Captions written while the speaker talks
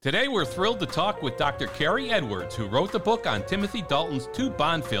Today we're thrilled to talk with Dr. Carrie Edwards, who wrote the book on Timothy Dalton's two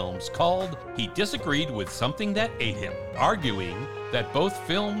Bond films called He Disagreed with Something That Ate Him, arguing that both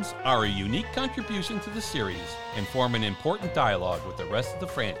films are a unique contribution to the series and form an important dialogue with the rest of the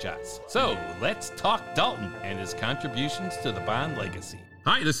franchise. So, let's talk Dalton and his contributions to the Bond legacy.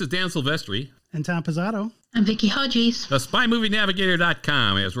 Hi, this is Dan Silvestri. And Tom Pizzato. I'm Vicky Hodges. The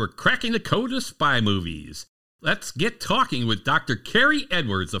SpyMovieNavigator.com as we're cracking the code of spy movies. Let's get talking with Dr. Carrie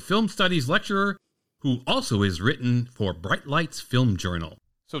Edwards, a film studies lecturer who also has written for Bright Lights Film Journal.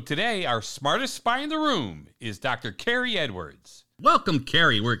 So today, our smartest spy in the room is Dr. Carrie Edwards. Welcome,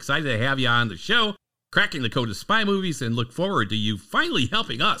 Carrie. We're excited to have you on the show, cracking the code of spy movies, and look forward to you finally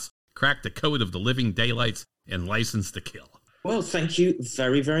helping us crack the code of the living daylights and License to Kill. Well, thank you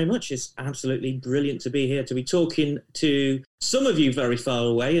very, very much. It's absolutely brilliant to be here, to be talking to some of you very far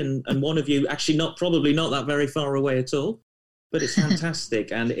away and one of you actually probably not that very far away at all. But it's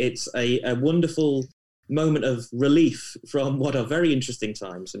fantastic and it's a wonderful moment of relief from what are very interesting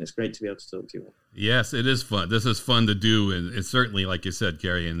times, and it's great to be able to talk to you all. Yes, it is fun. This is fun to do, and it's certainly, like you said,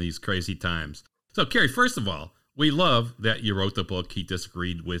 Carrie, in these crazy times. So, Carrie, first of all, we love that you wrote the book, He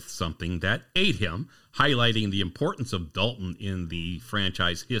Disagreed with Something That Ate Him, highlighting the importance of Dalton in the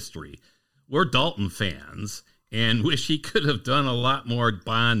franchise history. We're Dalton fans and wish he could have done a lot more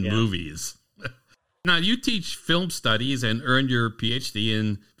Bond movies. Now, you teach film studies and earned your PhD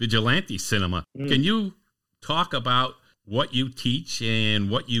in vigilante cinema. Can you talk about what you teach and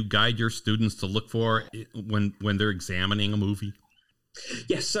what you guide your students to look for when they're examining a movie?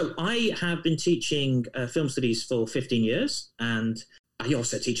 Yes, so I have been teaching film studies for 15 years, and I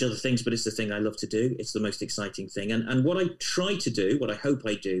also teach other things, but it's the thing I love to do. It's the most exciting thing. And what I try to do, what I hope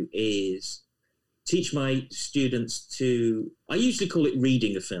I do, is teach my students I usually call it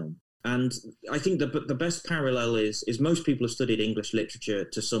reading a film. And I think the best parallel is most people have studied English literature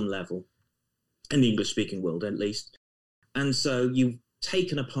to some level, in the English-speaking world at least. And so you've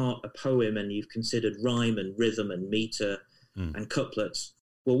taken apart a poem and you've considered rhyme and rhythm and meter and couplets.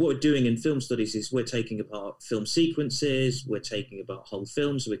 Well, what we're doing in film studies is we're taking apart film sequences, we're taking apart whole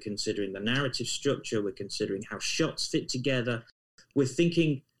films, we're considering the narrative structure, we're considering how shots fit together. We're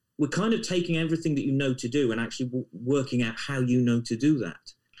kind of taking everything that you know to do and actually working out how you know to do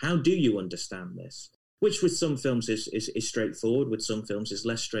that. How do you understand this? Which with some films is straightforward, with some films is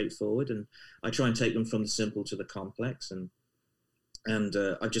less straightforward, and I try and take them from the simple to the complex. And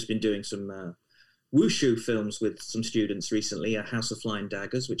I've just been doing some wushu films with some students recently, A House of Flying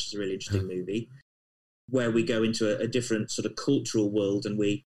Daggers, which is a really interesting movie, where we go into a different sort of cultural world and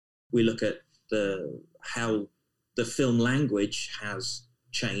we look at how the film language has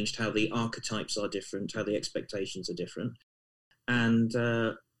changed, how the archetypes are different, how the expectations are different.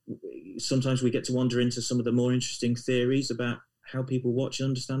 And sometimes we get to wander into some of the more interesting theories about how people watch and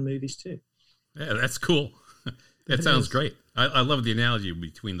understand movies too. Yeah, that's cool. That sounds great. I love the analogy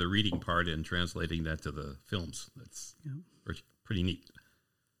between the reading part and translating that to the films. That's pretty neat.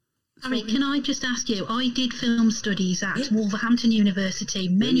 Harry, can I just ask you, I did film studies at Wolverhampton University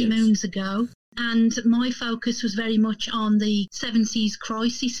many moons ago, and my focus was very much on the Seven Seas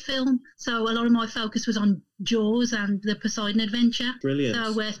Crisis film. So a lot of my focus was on Jaws and the Poseidon Adventure. Brilliant.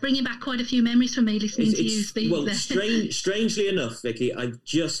 So it's bringing back quite a few memories for me listening to you speak well, there. Strangely enough, Vicky, I've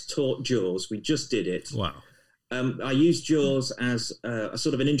just taught Jaws. We just did it. Wow. I used Jaws as a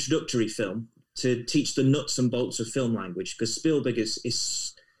sort of an introductory film to teach the nuts and bolts of film language, because Spielberg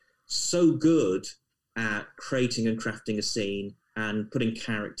is so good at creating and crafting a scene and putting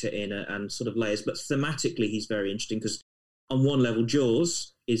character in it and sort of layers. But thematically, he's very interesting because on one level,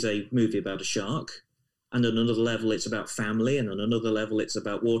 Jaws is a movie about a shark, and on another level, it's about family, and on another level, it's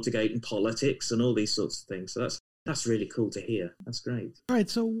about Watergate and politics and all these sorts of things. So that's really cool to hear. That's great. All right,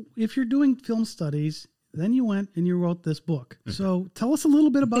 so if you're doing film studies, then you went and you wrote this book. So tell us a little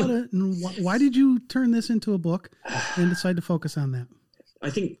bit about it, and why did you turn this into a book and decide to focus on that?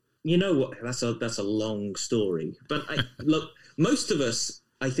 I think, you know what, that's a long story. But look, most of us,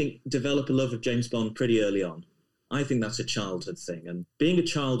 I think, develop a love of James Bond pretty early on. I think that's a childhood thing. And being a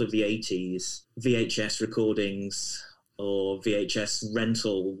child of the 80s, VHS recordings or VHS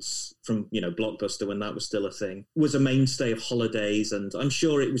rentals from, Blockbuster when that was still a thing, was a mainstay of holidays. And I'm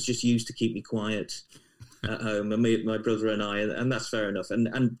sure it was just used to keep me quiet at home, and my brother and I, and that's fair enough.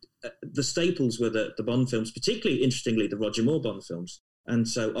 And the staples were the Bond films, particularly, interestingly, the Roger Moore Bond films. And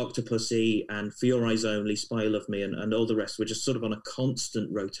so Octopussy and For Your Eyes Only, Spy Who Loved Me, and all the rest were just sort of on a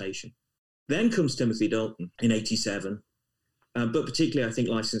constant rotation. Then comes Timothy Dalton in 87, but particularly, I think,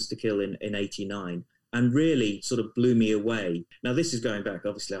 License to Kill in 89, and really sort of blew me away. Now, this is going back,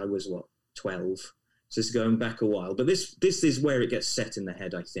 obviously, I was, 12? So this is going back a while. But this is where it gets set in the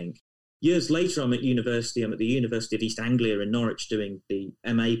head, I think. Years later, I'm at university. I'm at the University of East Anglia in Norwich doing the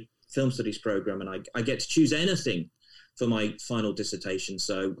MA Film Studies program, and I get to choose anything for my final dissertation.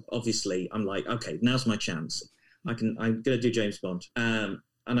 So obviously, I'm like, okay, now's my chance. I'm going to do James Bond. And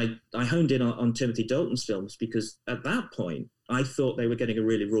I honed in on Timothy Dalton's films because at that point, I thought they were getting a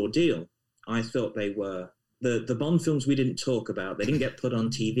really raw deal. I thought they were the Bond films we didn't talk about. They didn't get put on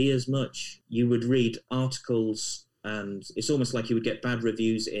TV as much. You would read articles, and it's almost like you would get bad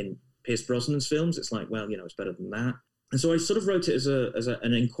reviews in Pierce Brosnan's films. It's like, well, it's better than that. And so I sort of wrote it as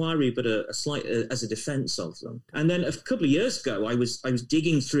an inquiry, but a slight as a defense of them. And then a couple of years ago, I was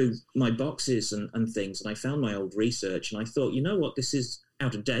digging through my boxes and things, and I found my old research, and I thought, you know what, this is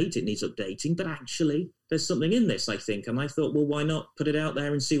out of date. It needs updating, but actually there's something in this, I think. And I thought, well, why not put it out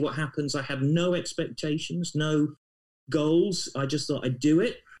there and see what happens? I had no expectations, no goals. I just thought I'd do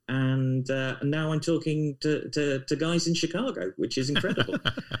it. And now I'm talking to guys in Chicago, which is incredible.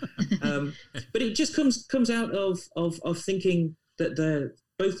 But it just comes out of thinking that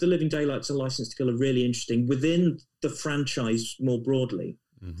both The Living Daylights and License to Kill are really interesting within the franchise more broadly.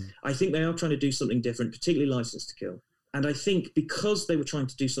 Mm-hmm. I think they are trying to do something different, particularly License to Kill. And I think because they were trying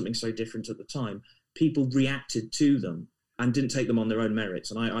to do something so different at the time, people reacted to them and didn't take them on their own merits.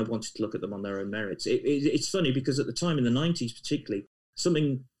 And I wanted to look at them on their own merits. It's funny because at the time in the 90s particularly,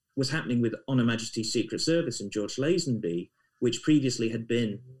 something was happening with On Her Majesty's Secret Service and George Lazenby, which previously had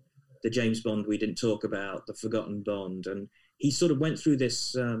been the James Bond we didn't talk about, the forgotten Bond. And he sort of went through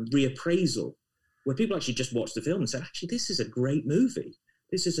this reappraisal where people actually just watched the film and said, actually, this is a great movie.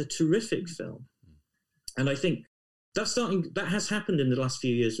 This is a terrific film. And I think that has happened in the last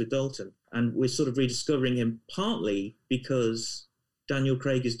few years with Dalton. And we're sort of rediscovering him partly because Daniel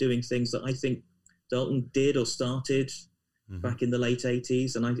Craig is doing things that I think Dalton did or started back in the late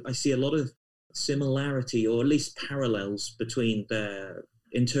 80s. And I see a lot of similarity or at least parallels between their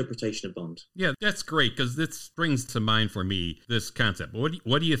interpretation of Bond. Yeah, that's great because this brings to mind for me this concept.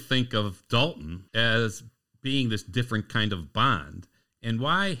 What do you think of Dalton as being this different kind of Bond? And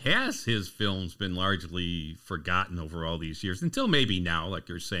why has his films been largely forgotten over all these years until maybe now, like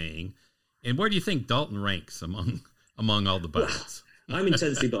you're saying? And where do you think Dalton ranks among all the Bonds? Well, I'm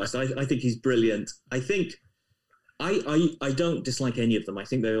intensely biased. I think he's brilliant. I think I don't dislike any of them. I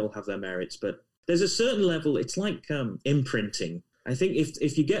think they all have their merits, but there's a certain level. It's like imprinting. I think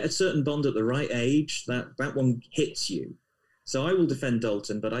if you get a certain Bond at the right age, that one hits you. So I will defend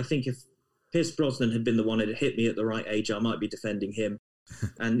Dalton, but I think if Pierce Brosnan had been the one that hit me at the right age, I might be defending him.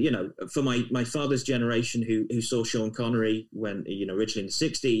 And, for my father's generation who saw Sean Connery when, originally in the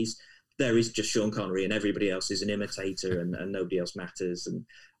 60s, there is just Sean Connery and everybody else is an imitator and nobody else matters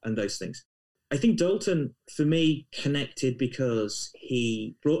and those things. I think Dalton, for me, connected because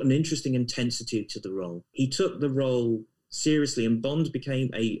he brought an interesting intensity to the role. He took the role seriously and Bond became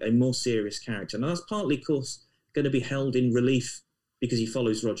a more serious character. And that's partly, of course, going to be held in relief because he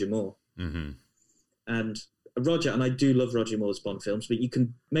follows Roger Moore. Mm-hmm. And Roger, and I do love Roger Moore's Bond films, but you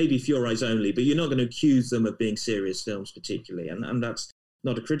can, maybe for your eyes only, but you're not going to accuse them of being serious films particularly. And that's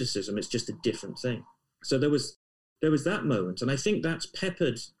not a criticism, it's just a different thing. So there was that moment, and I think that's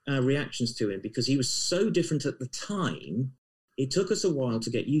peppered our reactions to him because he was so different at the time. It took us a while to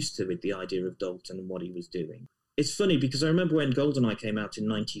get used to the idea of Dalton and what he was doing. It's funny because I remember when GoldenEye came out in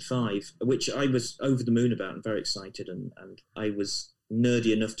 95, which I was over the moon about and very excited, and I was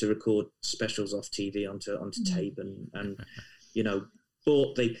nerdy enough to record specials off TV onto tape and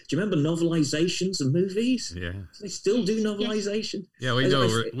bought do you remember novelizations of movies? Yeah. They still do novelization. Yeah, we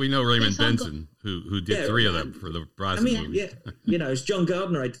know Raymond Benson who did three of them for the Brosnan movies. Yeah, it's John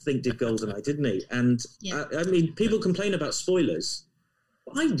Gardner, I think, did GoldenEye, didn't he? And people complain about spoilers.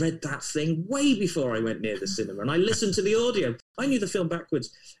 I read that thing way before I went near the cinema, and I listened to the audio. I knew the film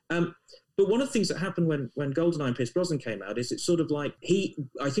backwards. But one of the things that happened when GoldenEye and Pierce Brosnan came out is it's sort of like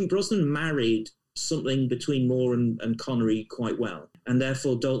I think Brosnan married something between Moore and Connery quite well. And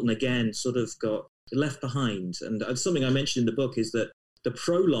therefore Dalton again sort of got left behind. And something I mentioned in the book is that the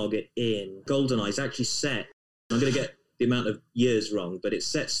prologue in GoldenEye is actually set, I'm going to get the amount of years wrong, but it's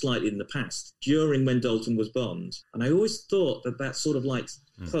set slightly in the past, during when Dalton was Bond. And I always thought that sort of like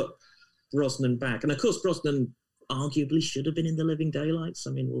put Brosnan back. And of course Brosnan arguably should have been in The Living Daylights.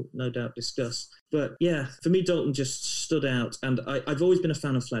 I mean, we'll no doubt discuss. But yeah, for me, Dalton just stood out. And I've always been a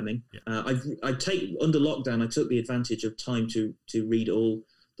fan of Fleming. Yeah. Under lockdown, I took the advantage of time to read all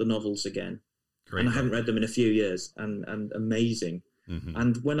the novels again. Great. And I haven't read them in a few years. And amazing. Mm-hmm.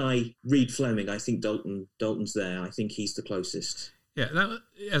 And when I read Fleming, I think Dalton's there. I think he's the closest. Yeah. Now,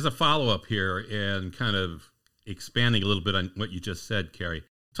 as a follow-up here and kind of expanding a little bit on what you just said, Carrie,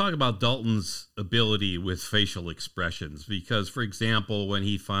 Talk about Dalton's ability with facial expressions, because, for example, when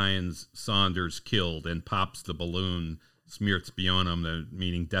he finds Saunders killed and pops the balloon, Smearts Bionum,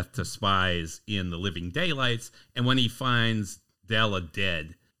 meaning death to spies in The Living Daylights, and when he finds Della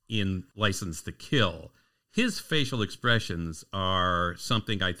dead in License to Kill, his facial expressions are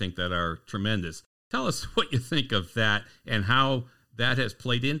something I think that are tremendous. Tell us what you think of that and how that has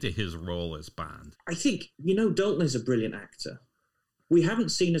played into his role as Bond. I think, Dalton is a brilliant actor. We haven't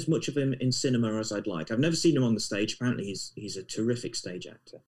seen as much of him in cinema as I'd like. I've never seen him on the stage. Apparently he's a terrific stage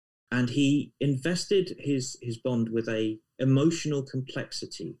actor. And he invested his Bond with a emotional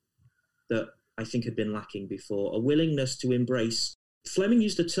complexity that I think had been lacking before, a willingness to embrace. Fleming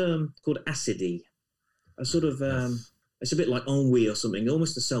used a term called acidity, a sort of, it's a bit like ennui or something,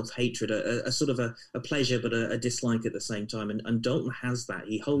 almost a self-hatred, a sort of a pleasure but a dislike at the same time. And Dalton has that.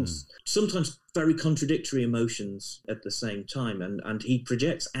 He holds sometimes very contradictory emotions at the same time, and he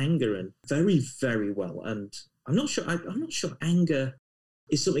projects anger and very, very well. And I'm not sure anger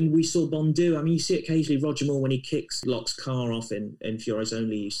is something we saw Bond do. I mean, you see it occasionally, Roger Moore, when he kicks Locke's car off in For Eyes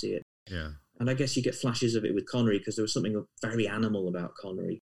Only, you see it. Yeah. And I guess you get flashes of it with Connery because there was something very animal about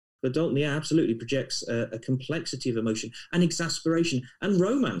Connery. But Dalton, yeah, absolutely projects a complexity of emotion and exasperation and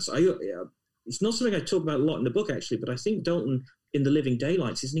romance. It's not something I talk about a lot in the book, actually, but I think Dalton in The Living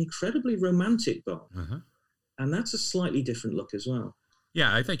Daylights is an incredibly romantic Bond. Uh-huh. And that's a slightly different look as well.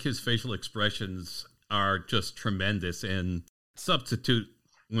 Yeah, I think his facial expressions are just tremendous and substitute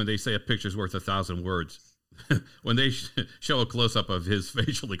when they say a picture's worth 1,000 words. When they show a close-up of his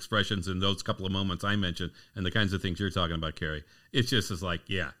facial expressions in those couple of moments I mentioned and the kinds of things you're talking about, Carrie, it's just as like,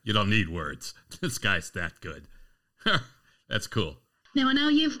 yeah, you don't need words. This guy's that good. That's cool. Now, I know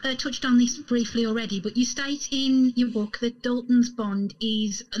you've touched on this briefly already, but you state in your book that Dalton's Bond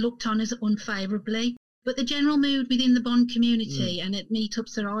is looked on as unfavourably, but the general mood within the Bond community and at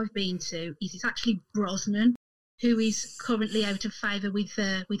meetups that I've been to is it's actually Brosnan who is currently out of favour with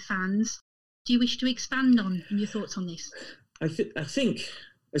fans. Do you wish to expand on your thoughts on this? I think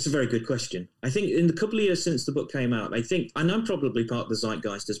it's a very good question. I think in the couple of years since the book came out, and I'm probably part of the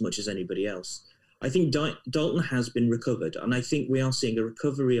zeitgeist as much as anybody else, I think Dalton has been recovered, and I think we are seeing a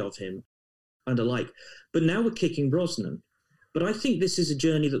recovery of him and alike. But now we're kicking Brosnan. But I think this is a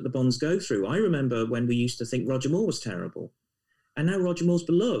journey that the Bonds go through. I remember when we used to think Roger Moore was terrible. And now Roger Moore's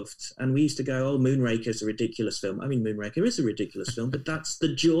beloved. And we used to go, Moonraker's a ridiculous film. I mean, Moonraker is a ridiculous film, but that's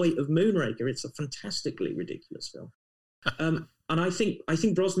the joy of Moonraker. It's a fantastically ridiculous film. And I think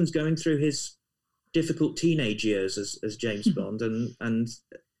Brosnan's going through his difficult teenage years as James Bond. And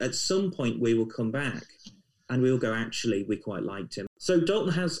at some point we will come back and we'll go, actually, we quite liked him. So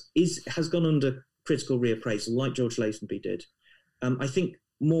Dalton has gone under critical reappraisal, like George Lazenby did. I think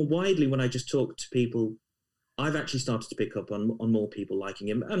more widely, when I just talk to people, I've actually started to pick up on more people liking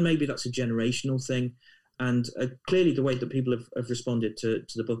him, and maybe that's a generational thing. And clearly the way that people have responded to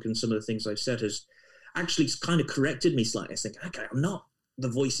the book and some of the things I've said has actually kind of corrected me slightly. I think, okay, I'm not the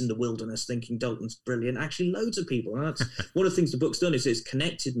voice in the wilderness thinking Dalton's brilliant. Actually, loads of people. And that's one of the things the book's done is it's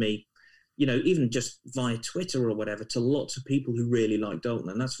connected me, even just via Twitter or whatever, to lots of people who really like Dalton.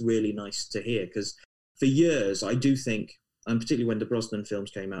 And that's really nice to hear, because for years, I do think, and particularly when the Brosnan films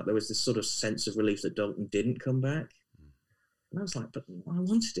came out, there was this sort of sense of relief that Dalton didn't come back. And I was like, but I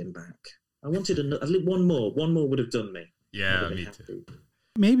wanted him back. I wanted one more. One more would have done me. Yeah, me too.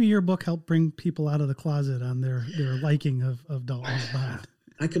 Maybe your book helped bring people out of the closet on their liking of Dalton's Bond.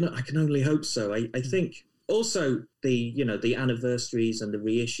 I can only hope so. I think also the anniversaries and the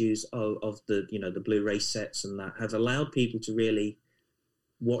reissues of the Blu-ray sets and that have allowed people to really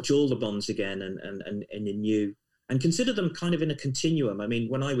watch all the Bonds again and anew. And consider them kind of in a continuum. I mean,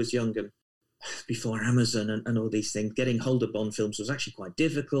 when I was young and before Amazon and all these things, getting hold of Bond films was actually quite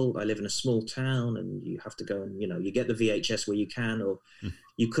difficult. I live in a small town, and you have to go and you get the VHS where you can, or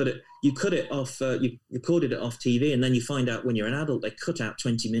you cut it off. You recorded it off TV, and then you find out when you're an adult they cut out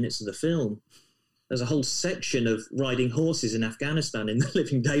 20 minutes of the film. There's a whole section of riding horses in Afghanistan in The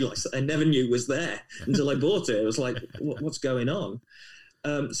Living Daylights that I never knew was there until I bought it. It was like, what's going on?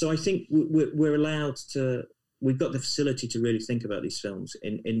 So I think we're allowed to. We've got the facility to really think about these films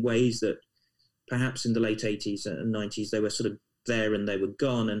in ways that perhaps in the late 80s and 90s, they were sort of there and they were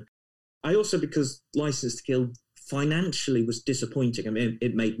gone. And I also, because License to Kill financially was disappointing. I mean,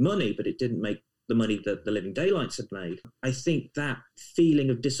 it made money, but it didn't make the money that The Living Daylights had made. I think that feeling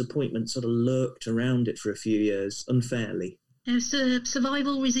of disappointment sort of lurked around it for a few years unfairly.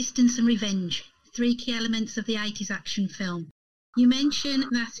 Survival, resistance and revenge, 3 key elements of the 80s action film. You mention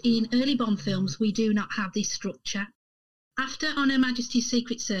that in early Bond films, we do not have this structure. After On Her Majesty's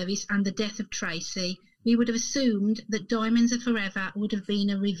Secret Service and the death of Tracy, we would have assumed that Diamonds Are Forever would have been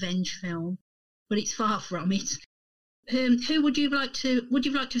a revenge film, but it's far from it. Who would you like to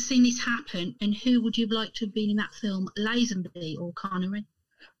have seen this happen, and who would you have liked to have been in that film, Lazenby or Connery?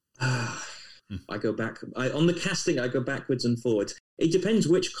 I go back on the casting. I go backwards and forwards. It depends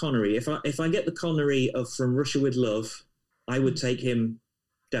which Connery. If I get the Connery of From Russia with Love, I would take him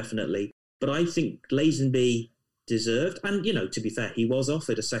definitely. But I think Lazenby deserved, and to be fair, he was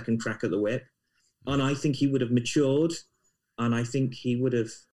offered a second crack at the whip, and I think he would have matured, and I think he would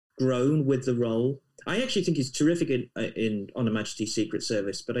have grown with the role. I actually think he's terrific in On Her Majesty's Secret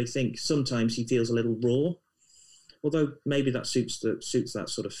Service, but I think sometimes he feels a little raw. Although maybe that suits that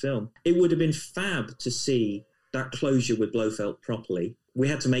sort of film. It would have been fab to see that closure with Blofeld properly. We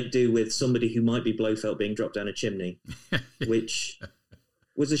had to make do with somebody who might be Blofeld being dropped down a chimney, which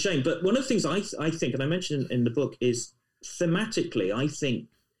was a shame. But one of the things I think, and I mentioned in the book, is thematically, I think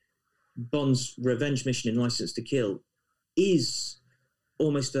Bond's revenge mission in License to Kill is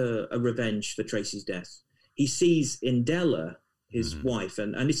almost a revenge for Tracy's death. He sees in Della his wife,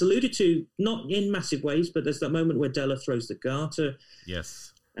 and it's alluded to not in massive ways, but there's that moment where Della throws the garter.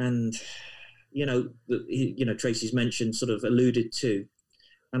 Yes. And, Tracy's mentioned, sort of alluded to.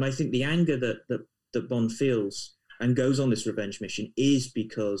 And I think the anger that Bond feels and goes on this revenge mission is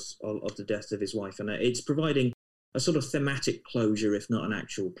because of the death of his wife. And it's providing a sort of thematic closure, if not an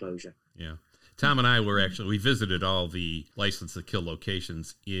actual closure. Yeah. Tom and I we visited all the License to Kill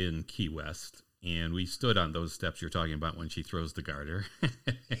locations in Key West. And we stood on those steps you're talking about when she throws the garter.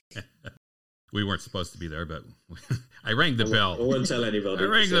 We weren't supposed to be there, but I rang the bell. I won't tell anybody. I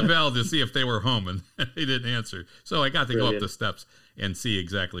rang the bell to see if they were home, and they didn't answer. So I got to go up the steps and see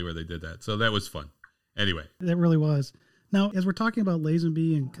exactly where they did that. So that was fun. Anyway. That really was. Now, as we're talking about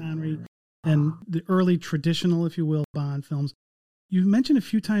Lazenby and Connery and the early traditional, if you will, Bond films, you've mentioned a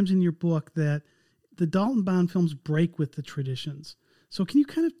few times in your book that the Dalton Bond films break with the traditions. So can you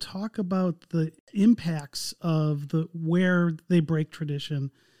kind of talk about the impacts of where they break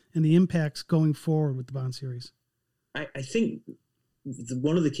tradition and the impacts going forward with the Bond series? I think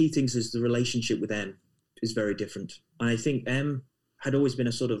one of the key things is the relationship with M is very different. And I think M had always been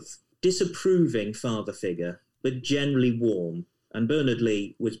a sort of disapproving father figure, but generally warm. And Bernard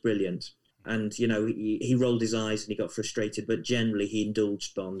Lee was brilliant. And, he rolled his eyes and he got frustrated, but generally he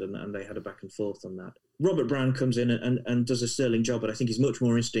indulged Bond, and they had a back and forth on that. Robert Brown comes in and does a sterling job, but I think he's much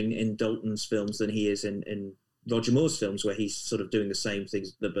more interesting in Dalton's films than he is in Roger Moore's films, where he's sort of doing the same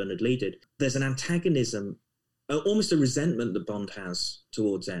things that Bernard Lee did. There's an antagonism, almost a resentment that Bond has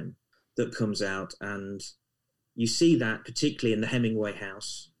towards M that comes out, and you see that particularly in the Hemingway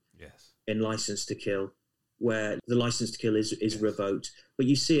house, yes, in License to Kill, where the license to kill is revoked. But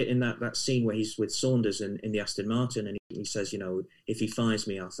you see it in that scene where he's with Saunders in the Aston Martin, and he says, if he fires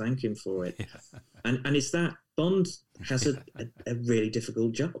me, I'll thank him for it. Yeah. And it's that Bond has a really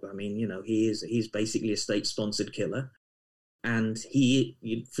difficult job. I mean, he's basically a state-sponsored killer. And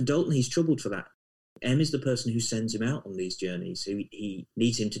for Dalton, he's troubled for that. M is the person who sends him out on these journeys. He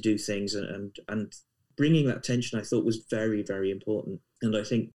needs him to do things, and bringing that tension, I thought, was very, very important. And I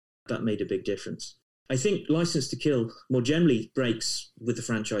think that made a big difference. I think License to Kill more generally breaks with the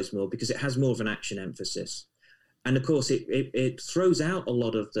franchise more because it has more of an action emphasis. And of course, it throws out a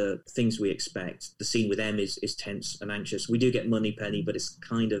lot of the things we expect. The scene with M is tense and anxious. We do get Moneypenny, but it's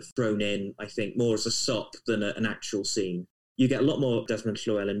kind of thrown in, I think, more as a sop than an actual scene. You get a lot more Desmond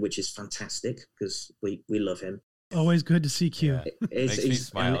Llewellyn, which is fantastic because we love him. Always good to see Q. Yeah. Makes me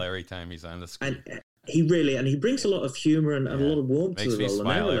smile every time he's on the screen. And he brings a lot of humor and a lot of warmth to the role. Makes me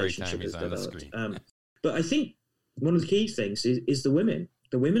smile every time he's on the screen. But I think one of the key things is the women.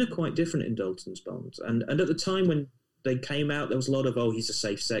 The women are quite different in Dalton's Bond. And at the time when they came out, there was a lot of, he's a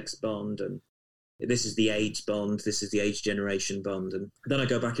safe sex Bond, and this is the AIDS Bond, this is the AIDS generation Bond. And then I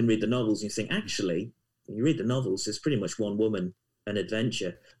go back and read the novels, and you think, actually, when you read the novels, there's pretty much one woman, an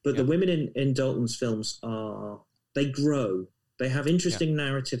adventure. But the women in Dalton's films they grow. They have interesting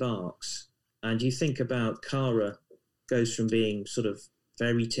narrative arcs. And you think about Cara goes from being sort of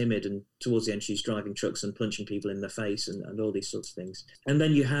very timid, and towards the end she's driving trucks and punching people in the face and all these sorts of things. And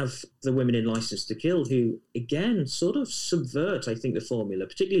then you have the women in License to Kill who, again, sort of subvert, I think, the formula,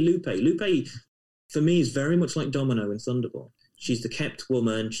 particularly Lupe. Lupe, for me, is very much like Domino in Thunderball. She's the kept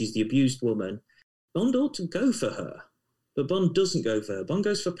woman, she's the abused woman. Bond ought to go for her, but Bond doesn't go for her. Bond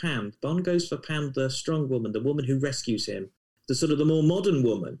goes for Pam. Bond goes for Pam, the strong woman, the woman who rescues him, the sort of the more modern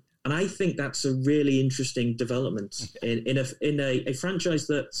woman. And I think that's a really interesting development in a franchise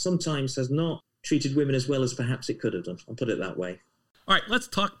that sometimes has not treated women as well as perhaps it could have done. I'll put it that way. All right, let's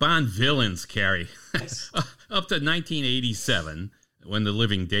talk Bond villains, Carrie. Yes. Up to 1987, when The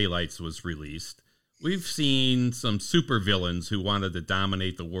Living Daylights was released, We've seen some supervillains who wanted to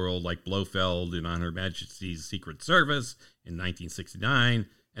dominate the world, like Blofeld in On Her Majesty's Secret Service in 1969,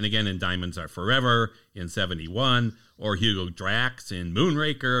 and again in Diamonds Are Forever in 71, or Hugo Drax in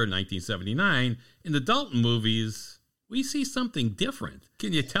Moonraker in 1979. In the Dalton movies, we see something different.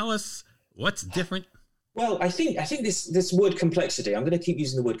 Can you tell us what's different? Well, I think this word complexity, I'm going to keep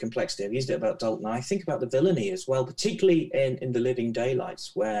using the word complexity. I've used it about Dalton. I think about the villainy as well, particularly in The Living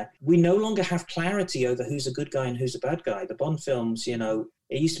Daylights, where we no longer have clarity over who's a good guy and who's a bad guy. The Bond films, it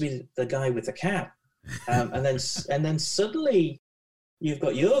used to be the guy with the cap. And then suddenly you've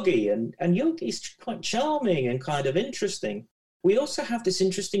got Yogi, and Yogi's quite charming and kind of interesting. We also have this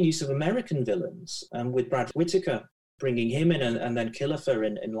interesting use of American villains with Brad Whitaker, bringing him in, and then Killefer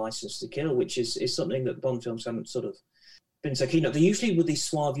in License to Kill, which is something that Bond films haven't sort of been so keen on. They usually were these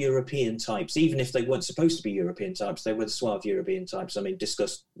suave European types, even if they weren't supposed to be European types, they were the suave European types. I mean,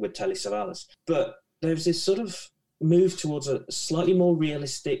 discussed with Telly Savalas. But there's this sort of move towards a slightly more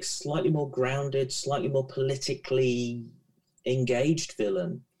realistic, slightly more grounded, slightly more politically engaged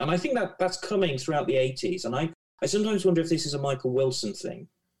villain. And I think that's coming throughout the 80s. And I sometimes wonder if this is a Michael Wilson thing,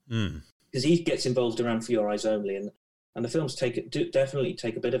 because he gets involved around For Your Eyes Only, and the films definitely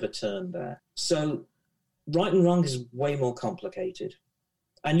take a bit of a turn there. So right and wrong is way more complicated.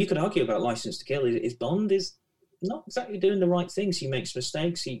 And you could argue about License to Kill. Is Bond is not exactly doing the right things. He makes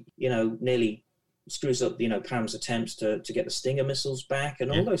mistakes. He, nearly screws up, Pam's attempts to get the Stinger missiles back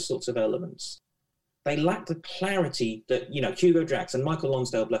and all those sorts of elements. They lack the clarity that, Hugo Drax, and Michael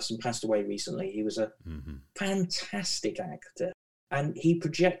Lonsdale, bless him, passed away recently. He was a fantastic actor. And he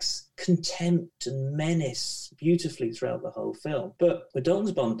projects contempt and menace beautifully throughout the whole film. But with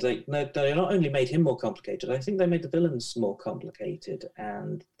Dalton's Bond, they not only made him more complicated, I think they made the villains more complicated.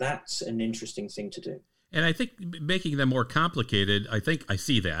 And that's an interesting thing to do. And I think making them more complicated, I think I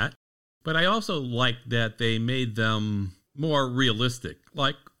see that. But I also like that they made them more realistic,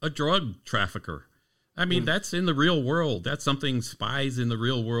 like a drug trafficker. I mean, that's in the real world. That's something spies in the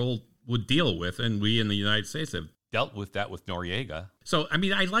real world would deal with. And we in the United States have dealt with that with Noriega. So, I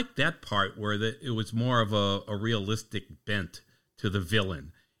mean, I like that part where it was more of a realistic bent to the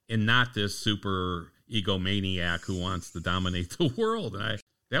villain and not this super egomaniac who wants to dominate the world. And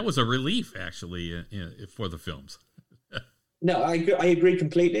that was a relief, actually, for the films. No, I agree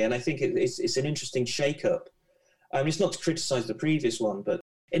completely. And I think it's an interesting shake-up. It's not to criticize the previous one, but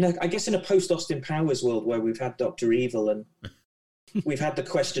I guess in a post-Austin Powers world where we've had Dr. Evil and we've had the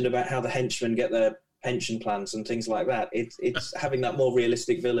question about how the henchmen get their pension plans and things like that, it's having that more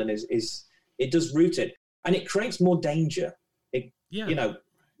realistic villain is it does root it, and it creates more danger.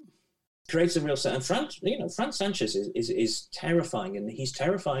 Creates a real set. And Franz Sanchez is terrifying, and he's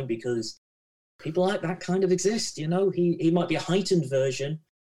terrifying because people like that kind of exist. He might be a heightened version,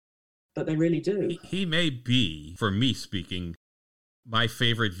 but they really do. He may be, for me speaking, my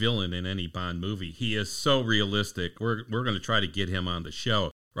favorite villain in any Bond movie. He is so realistic. We're going to try to get him on the show.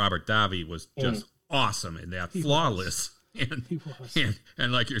 Robert Davi was just awesome in that, flawless.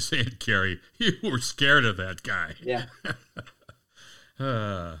 And like you're saying, Carrie, you were scared of that guy. Yeah.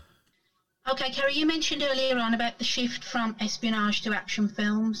 Okay, Carrie, you mentioned earlier on about the shift from espionage to action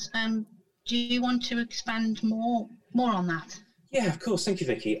films. Do you want to expand more on that? Yeah, of course. Thank you,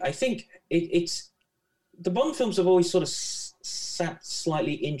 Vicky. I think it's the Bond films have always sort of sat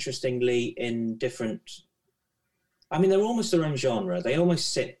slightly interestingly in different. I mean, they're almost their own genre. They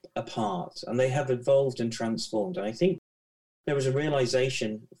almost sit apart, and they have evolved and transformed. And I think there was a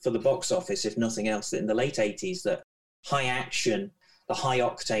realization for the box office, if nothing else, that in the late 80s, that high action, the high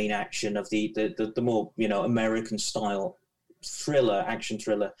octane action of the more American style action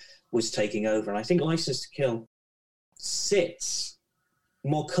thriller was taking over. And I think License to Kill sits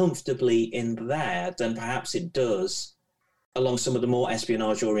more comfortably in there than perhaps it does along some of the more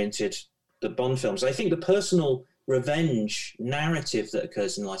espionage-oriented the Bond films. I think the personal revenge narrative that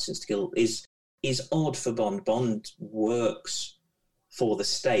occurs in License to Kill is odd for Bond. Bond works for the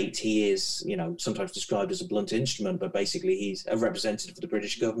state. He is, sometimes described as a blunt instrument, but basically he's a representative of the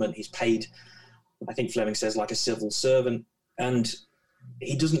British government. He's paid, I think Fleming says, like a civil servant. And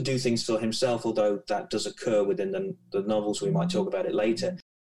he doesn't do things for himself, although that does occur within the novels. We might talk about it later.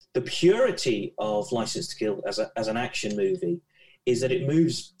 The purity of License to Kill as an action movie is that it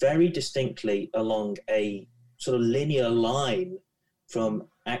moves very distinctly along a sort of linear line from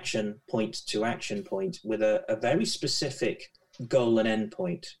action point to action point with a very specific goal and end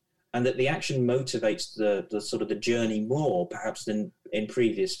point, and that the action motivates the sort of the journey more perhaps than in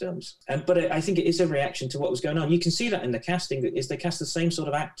previous films. But I think it is a reaction to what was going on. You can see that in the casting. Is they cast the same sort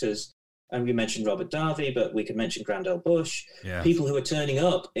of actors And we mentioned Robert Davi, but we could mention Grandel Bush. Yeah. People who are turning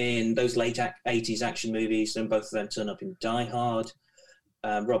up in those late 80s action movies, and both of them turn up in Die Hard.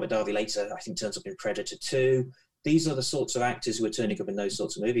 Robert Davi later, I think, turns up in Predator 2. These are the sorts of actors who are turning up in those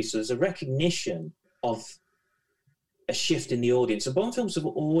sorts of movies. So there's a recognition of a shift in the audience. So Bond films have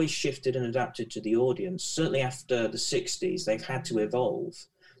always shifted and adapted to the audience. Certainly after the 60s, they've had to evolve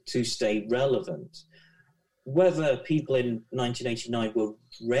to stay relevant. Whether people in 1989 were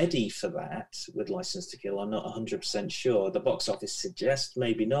ready for that with License to Kill, I'm not 100% sure. The box office suggests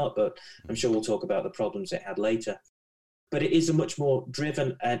maybe not, but I'm sure we'll talk about the problems it had later. But it is a much more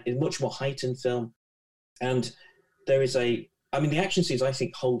driven and a much more heightened film. And there is the action scenes, I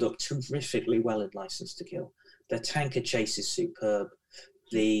think, hold up terrifically well in License to Kill. The tanker chase is superb.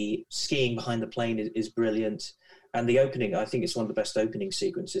 The skiing behind the plane is brilliant. And the opening, I think it's one of the best opening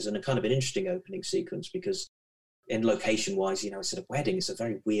sequences, and a kind of an interesting opening sequence, because in location-wise, it's at a wedding. It's a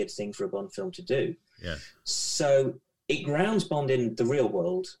very weird thing for a Bond film to do. Yeah. So it grounds Bond in the real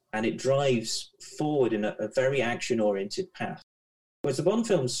world, and it drives forward in a very action-oriented path. Whereas the Bond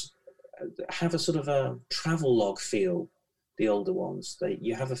films have a sort of a travelogue feel, the older ones.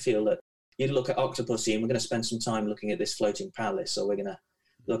 You have a feel that you look at Octopussy and we're going to spend some time looking at this floating palace, or we're going to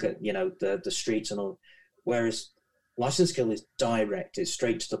look at, the streets and all. Whereas License to Kill is direct, it's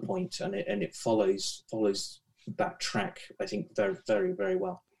straight to the point, and it follows that track, I think, very, very, very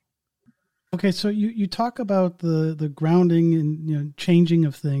well. Okay, so you talk about the grounding and changing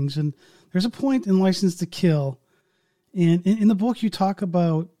of things, and there's a point in License to Kill, and in the book you talk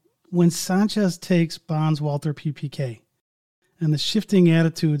about when Sanchez takes Bond's Walther PPK, and the shifting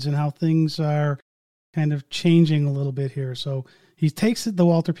attitudes and how things are kind of changing a little bit here. So he takes the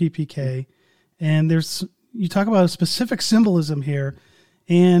Walther PPK, and you talk about a specific symbolism here,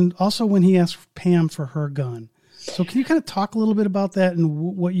 and also when he asks Pam for her gun. So can you kind of talk a little bit about that and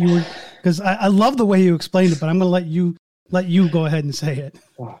what you were, because I love the way you explained it, but I'm going to let you go ahead and say it.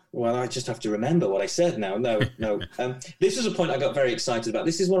 Well, I just have to remember what I said now. No. This is a point I got very excited about.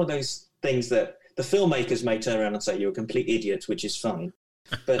 This is one of those things that the filmmakers may turn around and say, you're a complete idiot, which is fine.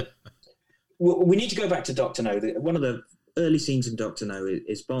 But we need to go back to Dr. No. One of the early scenes in Dr. No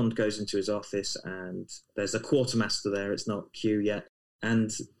is Bond goes into his office, and there's a quartermaster there. It's not Q yet.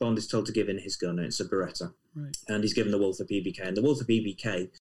 And Bond is told to give in his gun, and it's a Beretta. Right. And he's given the Walther PPK. And the Walther PPK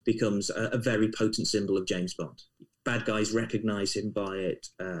becomes a very potent symbol of James Bond. Bad guys recognize him by it.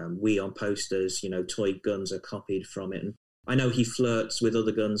 We on posters, toy guns are copied from it. And I know he flirts with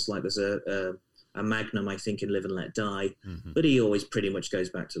other guns, like there's a Magnum, I think, in Live and Let Die. Mm-hmm. But he always pretty much goes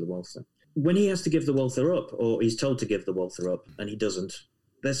back to the Walther. When he has to give the Walther up, or he's told to give the Walther up, and he doesn't,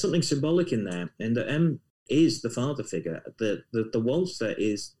 there's something symbolic in there. And that M is the father figure. The Walther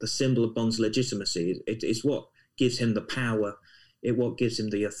is the symbol of Bond's legitimacy. It's what gives him the power. It's what gives him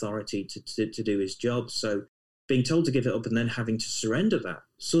the authority to do his job. So being told to give it up and then having to surrender that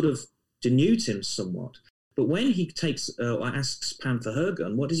sort of denudes him somewhat. But when he takes or asks Pam for her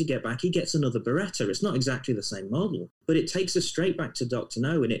gun, what does he get back? He gets another Beretta. It's not exactly the same model, but it takes us straight back to Dr.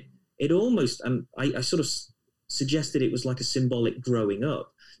 No, and it almost, I sort of suggested it was like a symbolic growing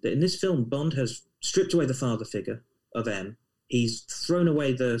up, that in this film, Bond has stripped away the father figure of M. He's thrown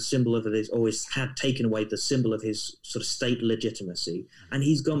away the symbol of his, always had taken away the symbol of his sort of state legitimacy, and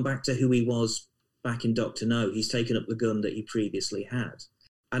he's gone back to who he was back in Dr. No. He's taken up the gun that he previously had.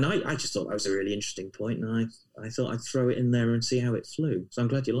 And I just thought that was a really interesting point, and I thought I'd throw it in there and see how it flew. So I'm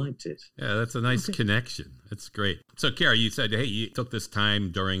glad you liked it. Yeah, that's a nice connection. It's great. So, Carrie, you said, hey, you took this time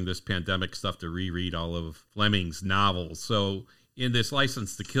during this pandemic stuff to reread all of Fleming's novels. So in this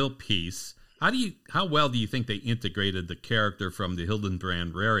License to Kill piece, how well do you think they integrated the character from the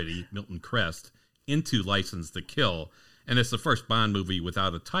Hildenbrand rarity, Milton Crest, into License to Kill? And it's the first Bond movie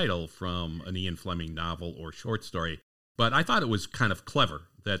without a title from an Ian Fleming novel or short story. But I thought it was kind of clever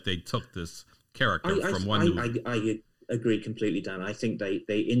that they took this character from one movie. I agree completely, Dan. I think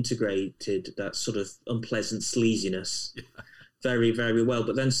they integrated that sort of unpleasant sleaziness very, very well,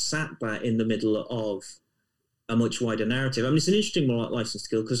 but then sat that in the middle of a much wider narrative. I mean, it's an interesting one like License to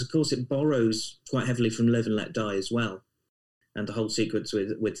Kill because, of course, it borrows quite heavily from Live and Let Die as well, and the whole sequence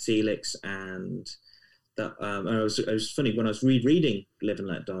with Felix and that. It was funny when I was rereading Live and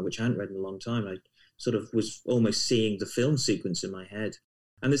Let Die, which I hadn't read in a long time. I sort of was almost seeing the film sequence in my head.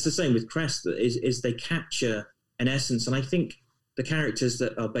 And it's the same with Crest, is they capture an essence. And I think the characters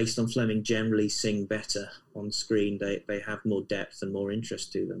that are based on Fleming generally sing better on screen. They have more depth and more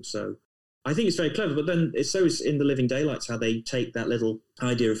interest to them. So I think it's very clever. But then it's so is in The Living Daylights how they take that little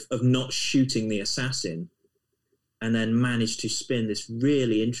idea of not shooting the assassin and then manage to spin this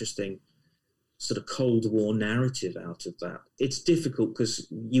really interesting sort of Cold War narrative out of that. It's difficult because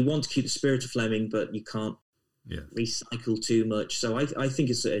you want to keep the spirit of Fleming, but you can't recycle too much. So I think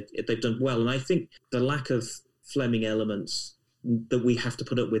they've done well. And I think the lack of Fleming elements that we have to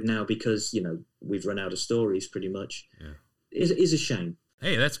put up with now because, we've run out of stories pretty much is a shame.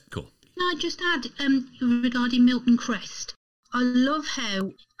 Hey, that's cool. Can I just add, regarding Milton Crest, I love how,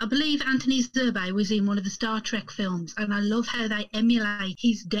 I believe Anthony Zerbe was in one of the Star Trek films, and I love how they emulate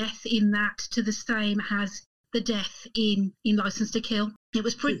his death in that to the same as the death in License to Kill. It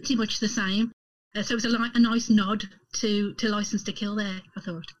was pretty much the same. So it was a nice nod to License to Kill there, I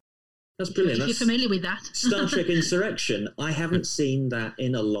thought. That's brilliant. If you're familiar with that. Star Trek Insurrection. I haven't seen that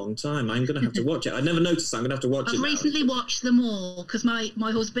in a long time. I'm going to have to watch it. I never noticed. I'm going to have to watch it. I've recently watched them all because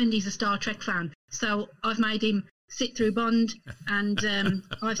my husband is a Star Trek fan. So I've made him sit through Bond, and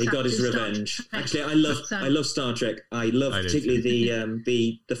he got his revenge. Actually, I love Star Trek. I love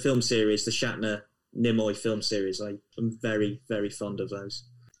particularly the film series, the Shatner Nimoy film series. I'm very, very fond of those.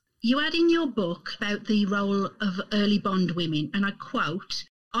 You add in your book about the role of early Bond women, and I quote,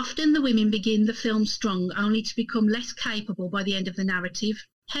 "Often the women begin the film strong only to become less capable by the end of the narrative.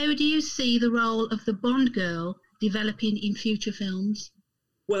 How do you see the role of the Bond girl developing in future films?"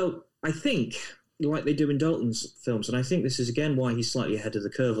 Well, I think, like they do in Dalton's films, and I think this is again why he's slightly ahead of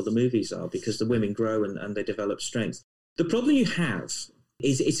the curve, or the movies are, because the women grow and they develop strength. The problem you have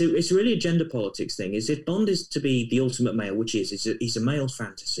is it's really a gender politics thing. Is if Bond is to be the ultimate male, which he's a male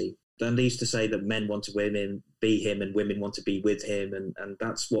fantasy, then they used to say that men want to be him and women want to be with him, and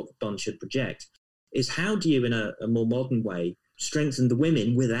that's what Bond should project. Is how do you, in a more modern way, strengthen the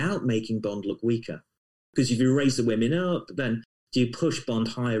women without making Bond look weaker? Because if you raise the women up, then do you push Bond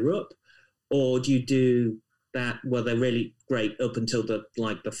higher up? Or do you do that, well, they're really great up until the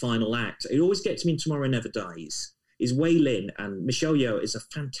final act? It always gets me in Tomorrow Never Dies, is Wei Lin, and Michelle Yeoh is a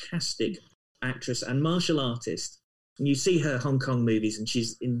fantastic actress and martial artist. And you see her Hong Kong movies, and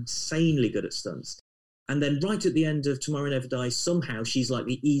she's insanely good at stunts. And then right at the end of Tomorrow Never Dies, somehow she's like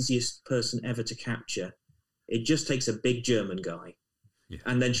the easiest person ever to capture. It just takes a big German guy,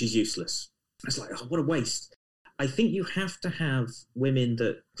 and then she's useless. It's like, oh, what a waste. I think you have to have women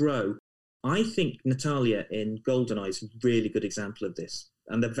that grow. I think Natalia in GoldenEye is a really good example of this.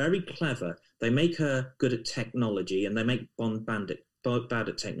 And they're very clever. They make her good at technology, and they make Bond bad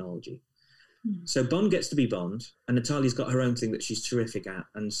at technology. So Bond gets to be Bond, and Natalia's got her own thing that she's terrific at.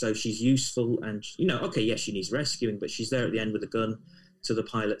 And so she's useful, and, okay, yes, she needs rescuing, but she's there at the end with a gun to the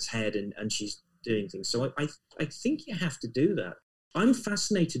pilot's head, and she's doing things. So I think you have to do that. I'm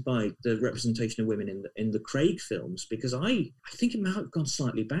fascinated by the representation of women in the Craig films, because I think it might have gone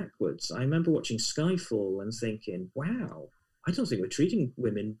slightly backwards. I remember watching Skyfall and thinking, wow, I don't think we're treating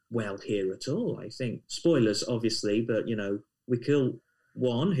women well here at all. I think, spoilers, obviously, but, we kill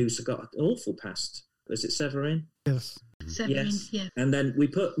one who's got an awful past. Is it Severin? Yes. Severin, yes. Yeah. And then we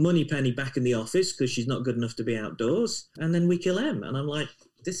put Moneypenny back in the office because she's not good enough to be outdoors. And then we kill M. And I'm like,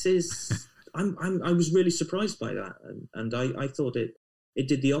 this is... I was really surprised by that. And I thought it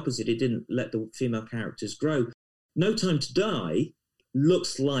did the opposite. It didn't let the female characters grow. No Time to Die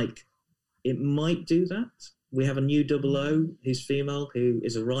looks like it might do that. We have a new 00 who's female, who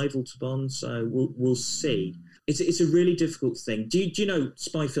is a rival to Bond, so we'll see. It's a really difficult thing. Do you know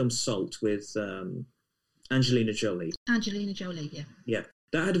spy film Salt with Angelina Jolie? Angelina Jolie, yeah. Yeah.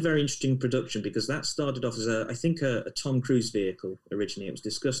 That had a very interesting production because that started off as a Tom Cruise vehicle originally. It was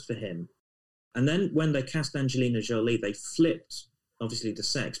discussed for him. And then when they cast Angelina Jolie, they flipped, obviously, the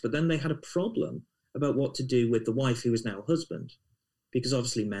sex, but then they had a problem about what to do with the wife who is now a husband, because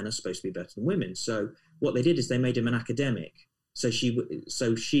obviously men are supposed to be better than women. So what they did is they made him an academic. So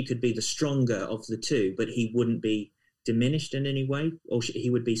she could be the stronger of the two, but he wouldn't be diminished in any way, or he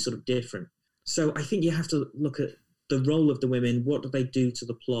would be sort of different. So I think you have to look at the role of the women, what do they do to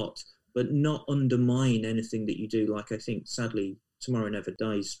the plot, but not undermine anything that you do, like I think, sadly, Tomorrow Never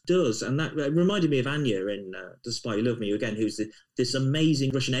Dies does. And that reminded me of Anya in The Spy Who Loved Me, again, who's this amazing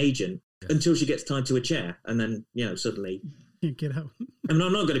Russian agent until she gets tied to a chair. And then, suddenly... Can't get out. I mean,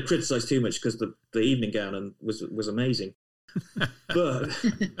 I'm not going to criticize too much because the evening gown was amazing. But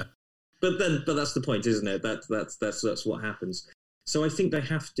that's the point, isn't it? That's what happens. So I think they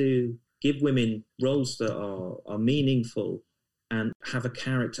have to give women roles that are meaningful and have a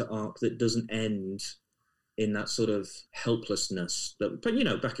character arc that doesn't end in that sort of helplessness that,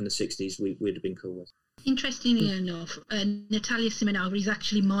 but back in the 60s we'd have been cool with. Interestingly enough, Natalia Simonova is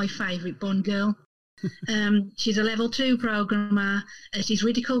actually my favourite Bond girl. She's a level 2 programmer. She's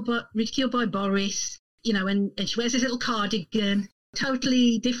ridiculed by Boris, and she wears this little cardigan,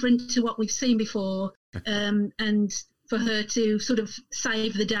 totally different to what we've seen before. And for her to sort of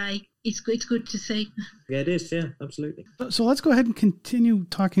save the day it's good to see. Yeah, it is. Yeah, absolutely. So let's go ahead and continue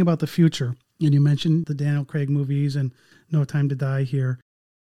talking about the future. And you mentioned the Daniel Craig movies and No Time to Die here.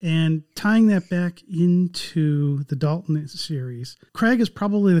 And tying that back into the Dalton series, Craig is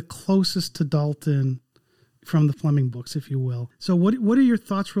probably the closest to Dalton from the Fleming books, if you will. So what are your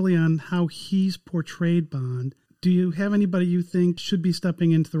thoughts really on how he's portrayed Bond? Do you have anybody you think should be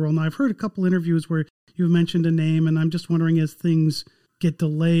stepping into the role? Now, I've heard a couple interviews where you've mentioned a name, and I'm just wondering, as things get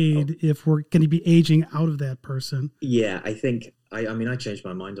delayed, if we're going to be aging out of that person. Yeah, I think, I change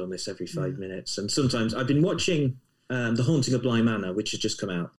my mind on this every 5 minutes. And sometimes I've been watching The Haunting of Bly Manor, which has just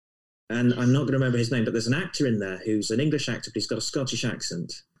come out. And I'm not going to remember his name, but there's an actor in there who's an English actor, but he's got a Scottish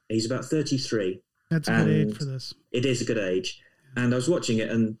accent. He's about 33. That's a good age for this. It is a good age. And I was watching it,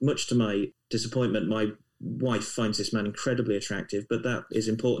 and much to my disappointment, my wife finds this man incredibly attractive, but that is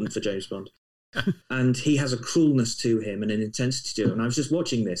important for James Bond. And he has a cruelness to him and an intensity to him. And I was just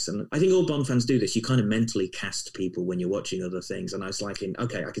watching this, and I think all Bond fans do this. You kind of mentally cast people when you're watching other things. And I was like,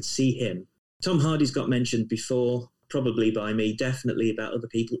 okay, I could see him. Tom Hardy's got mentioned before, probably by me, definitely about other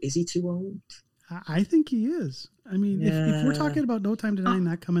people. Is he too old? I think he is. I mean, if we're talking about No Time to Die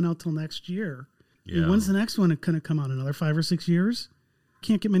not coming out till next year, when's the next one going to come out? Another 5 or 6 years?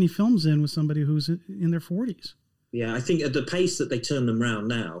 Can't get many films in with somebody who's in their 40s. Yeah, I think at the pace that they turn them around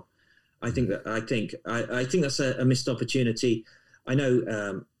now, I think that's a missed opportunity. I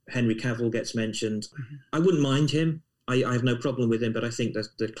know Henry Cavill gets mentioned. I wouldn't mind him. I have no problem with him, but I think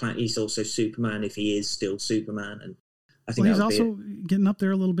that he's also Superman if he is still Superman, and I think he's also getting up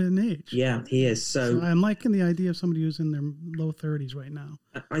there a little bit in age. Yeah, he is. So I'm liking the idea of somebody who's in their low 30s right now.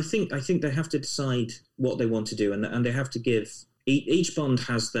 I think they have to decide what they want to do, and they have to give. Each Bond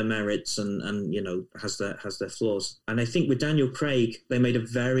has their merits and has their flaws. And I think with Daniel Craig, they made a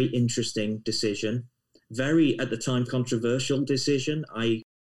very interesting decision, very at the time controversial decision. I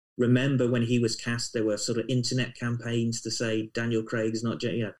remember when he was cast, there were sort of internet campaigns to say Daniel Craig's not.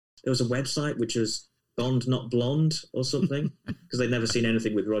 There was a website which was Bond Not Blonde or something because they'd never seen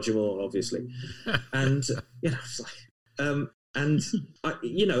anything with Roger Moore, obviously. And it's like. And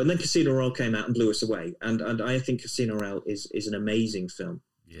then Casino Royale came out and blew us away. And I think Casino Royale is an amazing film.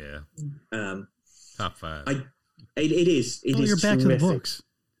 Yeah. Top 5. It is. You're back to the books.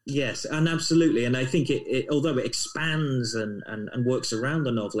 Yes, and absolutely. And I think it although it expands and works around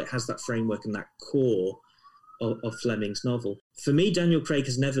the novel, it has that framework and that core of Fleming's novel. For me, Daniel Craig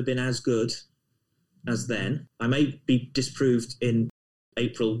has never been as good as then. I may be disproved in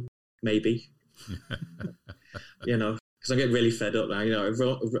April, maybe. Because I'm getting really fed up now. I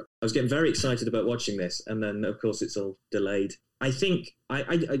was getting very excited about watching this, and then, of course, it's all delayed. I think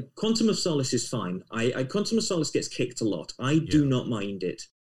Quantum of Solace is fine. Quantum of Solace gets kicked a lot. I do not mind it.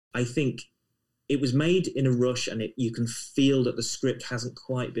 I think it was made in a rush, and you can feel that the script hasn't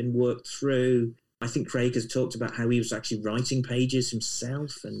quite been worked through. I think Craig has talked about how he was actually writing pages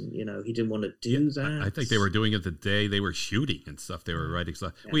himself, and, he didn't want to do that. I think they were doing it the day they were shooting and stuff. They were writing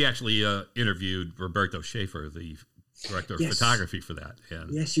stuff. Yeah. We actually interviewed Roberto Schaefer, the director of photography for that.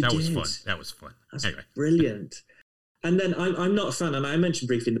 And yes, you did. That was fun. That's brilliant. And then I'm not a fan, and I mentioned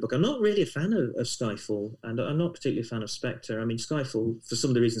briefly in the book, I'm not really a fan of Skyfall, and I'm not particularly a fan of Spectre. I mean, Skyfall, for some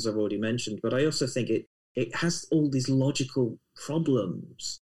of the reasons I've already mentioned, but I also think it has all these logical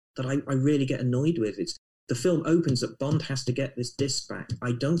problems that I really get annoyed with. The film opens that Bond has to get this disc back.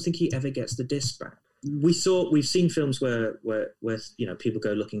 I don't think he ever gets the disc back. We've seen films where people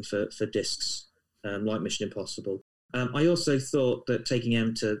go looking for discs, like Mission Impossible. I also thought that taking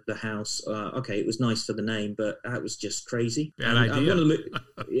M to the house, it was nice for the name, but that was just crazy. Bad idea.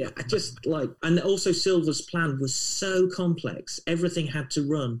 And also Silver's plan was so complex. Everything had to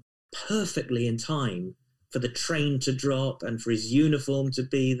run perfectly in time for the train to drop and for his uniform to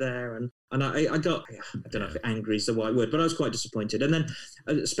be there. And I got, I don't know if angry is the right word, but I was quite disappointed. And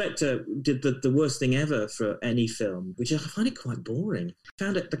then Spectre did the worst thing ever for any film, which I find it quite boring.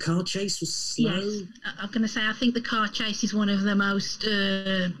 Found it, the car chase was slow. Yes, I'm going to say, I think the car chase is one of the most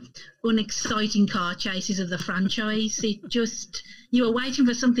unexciting car chases of the franchise. It just, you were waiting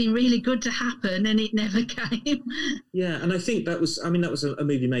for something really good to happen and it never came. Yeah, and I think that was a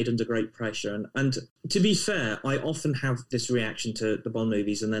movie made under great pressure. And to be fair, I often have this reaction to the Bond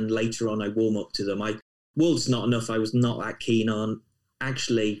movies, and then later on I warm up to them. World's Not Enough I was not that keen on.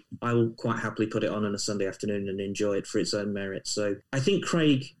 Actually, I will quite happily put it on a Sunday afternoon and enjoy it for its own merit. So I think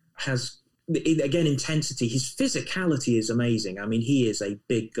Craig has, again, intensity. His physicality is amazing. I mean, he is a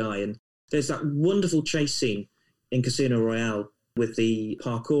big guy. And there's that wonderful chase scene in Casino Royale with the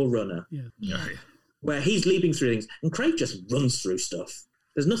parkour runner. Yeah. Where he's leaping through things, and Craig just runs through stuff.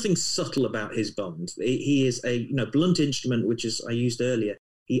 There's nothing subtle about his Bond. He is a blunt instrument, which is I used earlier.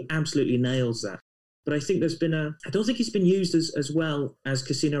 He absolutely nails that. But I think I don't think he's been used as well as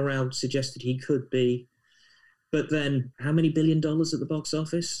Casino Royale suggested he could be. But then, how many $1 billion at the box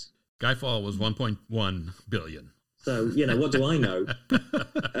office? Skyfall was 1.1 billion. So, what do I know?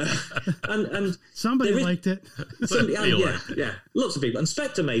 And somebody liked it. Yeah, lots of people. And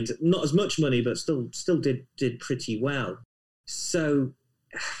Spectre made not as much money, but still did pretty well. So,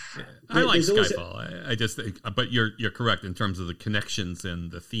 I like Skyfall. I just think, but you're correct in terms of the connections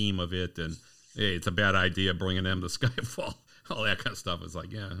and the theme of it, and hey, it's a bad idea bringing them to Skyfall. All that kind of stuff is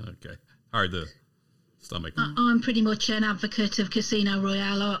like, yeah, okay, hard to stomach. I'm pretty much an advocate of Casino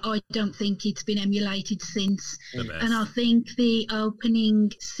Royale. I don't think it's been emulated since. And I think the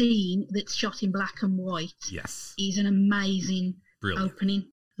opening scene that's shot in black and white is an amazing opening.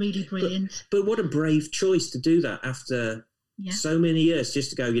 Really brilliant. But what a brave choice to do that after so many years,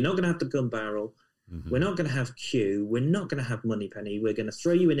 just to go, you're not going to have the gun barrel. Mm-hmm. We're not going to have Q. We're not going to have Moneypenny. We're going to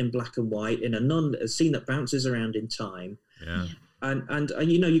throw you in black and white in a scene that bounces around in time. Yeah. And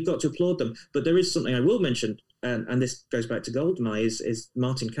you've got to applaud them. But there is something I will mention, and this goes back to GoldenEye, is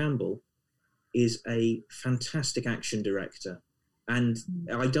Martin Campbell is a fantastic action director. And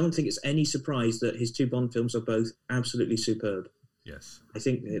I don't think it's any surprise that his two Bond films are both absolutely superb. Yes. I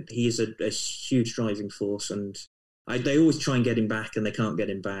think that he is a huge driving force, and they always try and get him back, and they can't get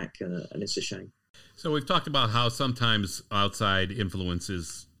him back, and it's a shame. So we've talked about how sometimes outside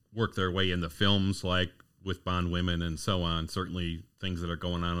influences work their way into films, like with Bond women and so on. Certainly things that are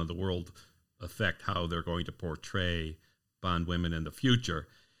going on in the world affect how they're going to portray Bond women in the future.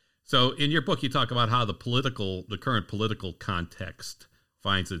 So in your book, you talk about how the current political context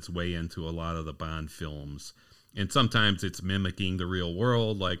finds its way into a lot of the Bond films. And sometimes it's mimicking the real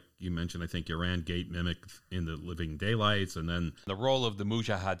world, like you mentioned, I think Iran Gate mimicked in The Living Daylights, and then the role of the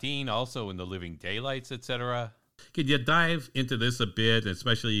Mujahideen also in The Living Daylights, etc. Could you dive into this a bit,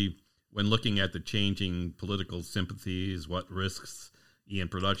 especially when looking at the changing political sympathies, what risks Ian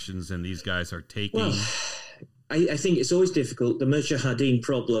Productions and these guys are taking? Well, I think it's always difficult. The Mujahideen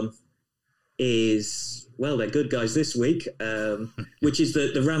problem is, well, they're good guys this week, which is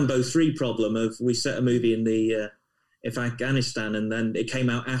the Rambo 3 problem of we set a movie in Afghanistan and then it came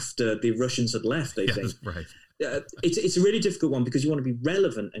out after the Russians had left, I think. Right. It's a really difficult one because you want to be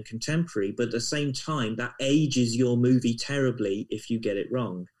relevant and contemporary, but at the same time, that ages your movie terribly if you get it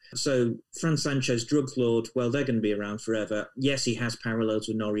wrong. So Franz Sancho's Drug Lord, well, they're going to be around forever. Yes, he has parallels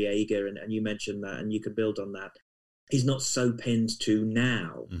with Noriega, and you mentioned that, and you could build on that. He's not so pinned to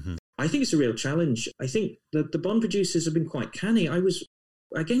now. Mm-hmm. I think it's a real challenge. I think that the Bond producers have been quite canny.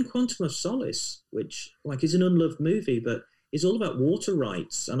 Quantum of Solace, which is an unloved movie, but is all about water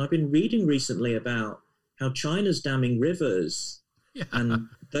rights. And I've been reading recently about how China's damming rivers. Yeah. And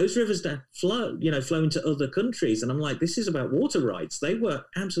those rivers flow into other countries. And I'm like, this is about water rights. They were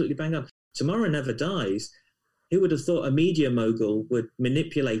absolutely bang on. Tomorrow Never Dies. Who would have thought a media mogul would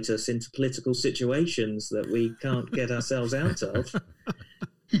manipulate us into political situations that we can't get ourselves out of?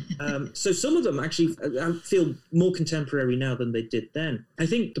 So some of them actually feel more contemporary now than they did then. I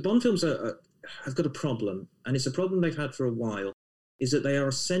think the Bond films have got a problem, and it's a problem they've had for a while, is that they are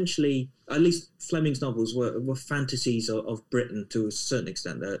essentially, at least Fleming's novels were fantasies of Britain to a certain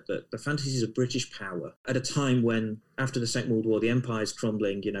extent. The fantasies of British power at a time when, after the Second World War, the empire's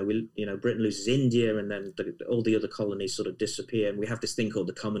crumbling. Britain loses India, and then all the other colonies sort of disappear, and we have this thing called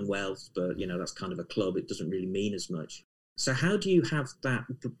the Commonwealth. But that's kind of a club; it doesn't really mean as much. So how do you have that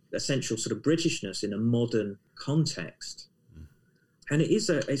essential sort of Britishness in a modern context? And it's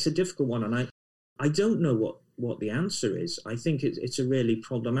a difficult one, and I don't know what the answer is. I think it's a really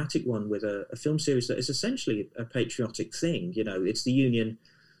problematic one with a film series that is essentially a patriotic thing. It's the Union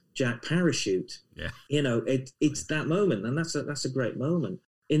Jack parachute. Yeah. It's that moment, and that's a great moment.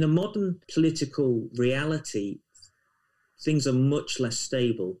 In a modern political reality, things are much less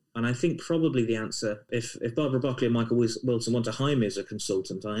stable. And I think probably the answer, if Barbara Buckley and Michael Wilson want to hire me as a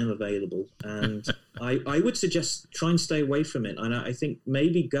consultant, I am available. And I would suggest try and stay away from it. And I think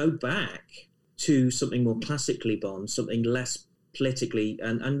maybe go back to something more classically Bond, something less politically,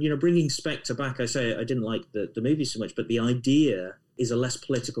 and bringing Spectre back. I say I didn't like the movie so much, but the idea is a less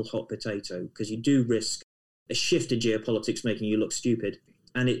political hot potato, because you do risk a shift in geopolitics making you look stupid,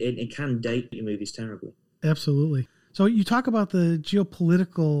 and it can date your movies terribly. Absolutely. So you talk about the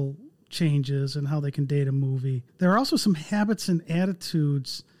geopolitical changes and how they can date a movie. There are also some habits and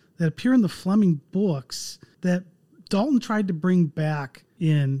attitudes that appear in the Fleming books that Dalton tried to bring back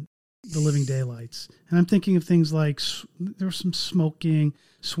in The Living Daylights. And I'm thinking of things like there's some smoking,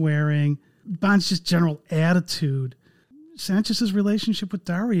 swearing, Bond's just general attitude. Sanchez's relationship with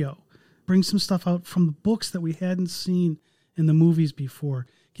Dario brings some stuff out from the books that we hadn't seen in the movies before.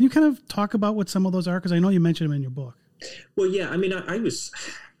 Can you kind of talk about what some of those are? Because I know you mentioned them in your book. Well, yeah, I mean, I was...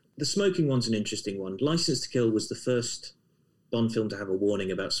 The smoking one's an interesting one. License to Kill was the first Bond film to have a warning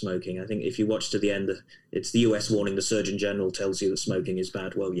about smoking. I think if you watch to the end, it's the US warning, the Surgeon General tells you that smoking is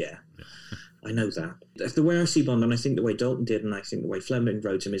bad. Well, yeah, I know that. The way I see Bond, and I think the way Dalton did, and I think the way Fleming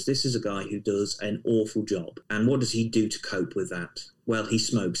wrote him, is this is a guy who does an awful job. And what does he do to cope with that? Well, he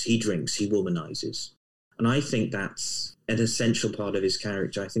smokes, he drinks, he womanizes. And I think that's an essential part of his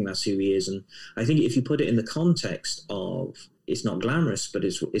character. I think that's who he is. And I think if you put it in the context of it's not glamorous, but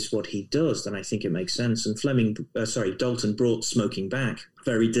it's what he does, then I think it makes sense. And Dalton brought smoking back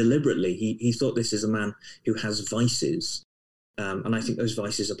very deliberately. He thought this is a man who has vices. And I think those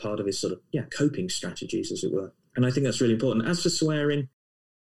vices are part of his sort of, coping strategies, as it were. And I think that's really important. As for swearing,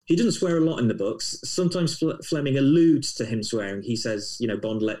 he doesn't swear a lot in the books. Sometimes Fleming alludes to him swearing. He says,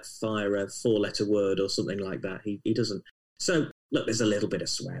 Bond let fire a 4-letter word or something like that. He doesn't. So, look, there's a little bit of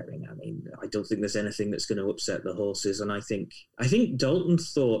swearing. I mean, I don't think there's anything that's going to upset the horses. And I think Dalton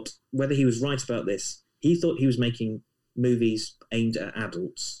thought, whether he was right about this, he thought he was making movies aimed at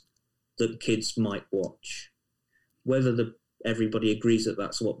adults that kids might watch. Whether everybody agrees that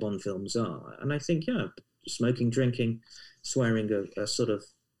that's what Bond films are. And I think, smoking, drinking, swearing are sort of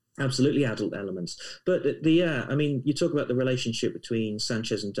absolutely adult elements. But you talk about the relationship between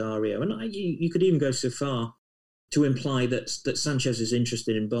Sanchez and Dario, and you could even go so far to imply that Sanchez is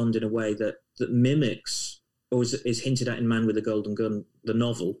interested in Bond in a way that mimics, or is hinted at in Man with a Golden Gun, the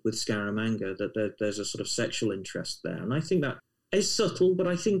novel with Scaramanga, that there's a sort of sexual interest there. And I think that is subtle, but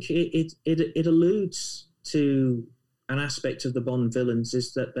I think it alludes to an aspect of the Bond villains,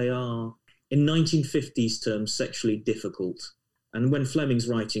 is that they are, in 1950s terms, sexually difficult. And when Fleming's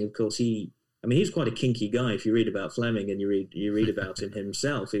writing, of course, he's quite a kinky guy. If you read about Fleming and you read about him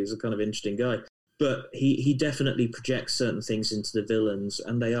himself, he's a kind of interesting guy. But he definitely projects certain things into the villains,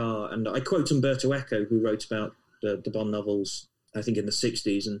 and they are. And I quote Umberto Eco, who wrote about the Bond novels, I think in the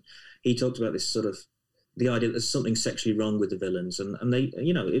 60s, and he talked about this sort of the idea that there's something sexually wrong with the villains, and they,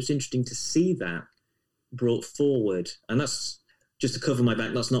 it was interesting to see that brought forward. And that's just to cover my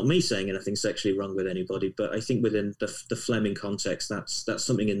back. That's not me saying anything sexually wrong with anybody, but I think within the Fleming context, that's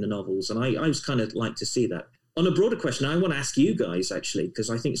something in the novels, and I was kind of like to see that. On a broader question, I want to ask you guys, actually, because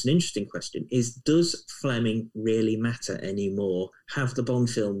I think it's an interesting question, is does Fleming really matter anymore? Have the Bond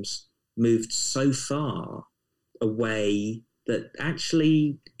films moved so far away that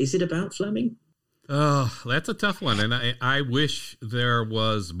actually, is it about Fleming? Oh, that's a tough one. And I wish there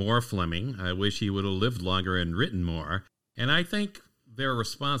was more Fleming. I wish he would have lived longer and written more. And I think their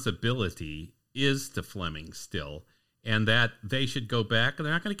responsibility is to Fleming still, and that they should go back, and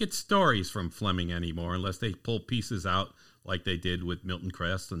they're not going to get stories from Fleming anymore unless they pull pieces out like they did with Milton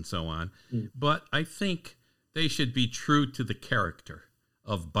Crest and so on. But I think they should be true to the character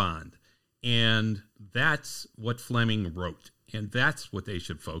of Bond. And that's what Fleming wrote. And that's what they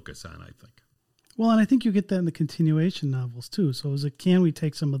should focus on, I think. Well, and I think you get that in the continuation novels, too. So can we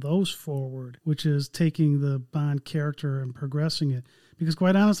take some of those forward, which is taking the Bond character and progressing it? Because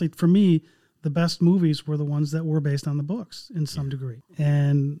quite honestly, for me, the best movies were the ones that were based on the books in some degree.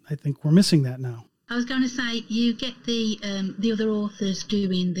 And I think we're missing that now. I was going to say, you get the other authors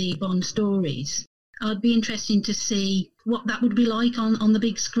doing the Bond stories. I'd be interested to see what that would be like on the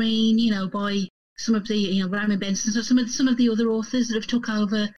big screen, by some of the, Raymond Benson, so some of the other authors that have took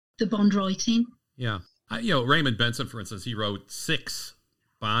over the Bond writing. Yeah. Raymond Benson, for instance, he wrote 6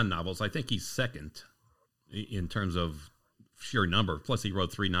 Bond novels. I think he's second in terms of sheer number. Plus, he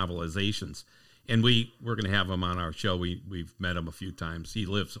wrote 3 novelizations. And we're going to have him on our show. We've met him a few times. He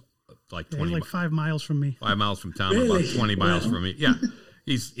lives like 20 like 5 miles from me. 5 miles from town, really? About 20 miles from me. Yeah.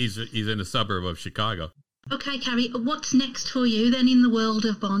 He's in a suburb of Chicago. Okay, Carrie, what's next for you then in the world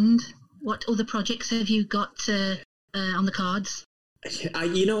of Bond? What other projects have you got on the cards? I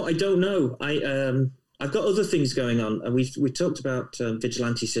don't know. I've got other things going on, and we talked about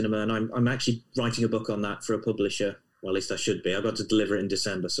vigilante cinema, and I'm actually writing a book on that for a publisher. Well, at least I should be. I've got to deliver it in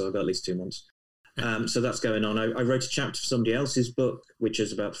December, so I've got at least 2 months. So that's going on. I wrote a chapter for somebody else's book, which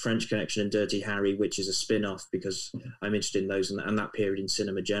is about French Connection and Dirty Harry, which is a spin-off because I'm interested in those and that period in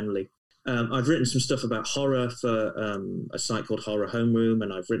cinema generally. I've written some stuff about horror for a site called Horror Homeroom,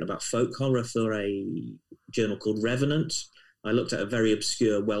 and I've written about folk horror for a journal called Revenant. I looked at a very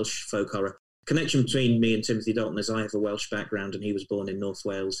obscure Welsh folk horror. Connection between me and Timothy Dalton is I have a Welsh background, and he was born in North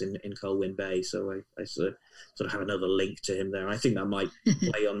Wales in Colwyn Bay, so I sort of have another link to him there. I think that might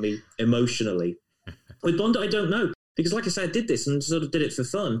play on me emotionally. With Bond, I don't know, because like I said, I did this and sort of did it for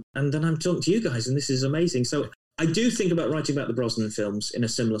fun, and then I'm talking to you guys, and this is amazing. So I do think about writing about the Brosnan films in a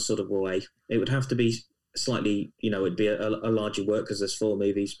similar sort of way. It would have to be slightly, it'd be a larger work because there's 4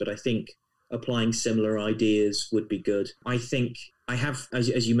 movies, but I think applying similar ideas would be good. I think I have,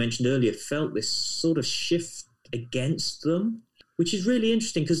 as you mentioned earlier, felt this sort of shift against them, which is really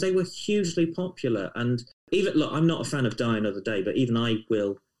interesting because they were hugely popular. And even, look, I'm not a fan of Die Another Day, but even I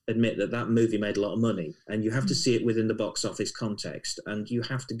will admit that movie made a lot of money, and you have to see it within the box office context, and you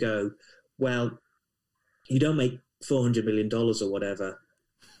have to go, well, you don't make $400 million or whatever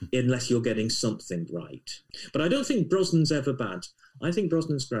unless you're getting something right. But I don't think Brosnan's ever bad. I think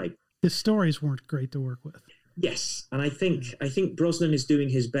Brosnan's great. His stories weren't great to work with. Yes, and I think Brosnan is doing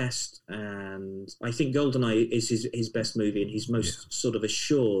his best, and I think GoldenEye is his best movie, and he's most sort of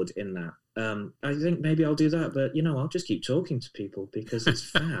assured in that. I think maybe I'll do that, but I'll just keep talking to people because it's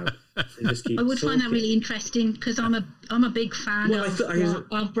fab. I would find that really interesting because I'm a big fan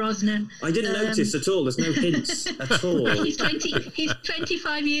of Brosnan. I didn't notice at all. There's no hints at all. He's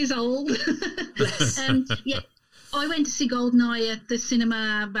 25 years old. Yeah. I went to see GoldenEye at the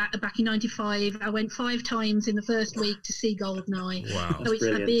cinema back in '95. I went 5 times in the first week to see GoldenEye. Wow. So it's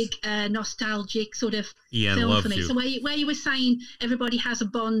brilliant. a big nostalgic sort of Ian film for me. you. So where you were saying everybody has a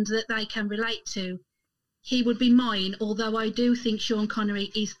Bond that they can relate to, he would be mine, although I do think Sean Connery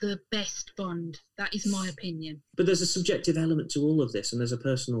is the best Bond. That is my opinion. But there's a subjective element to all of this, and there's a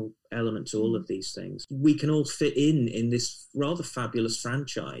personal element to all of these things. We can all fit in this rather fabulous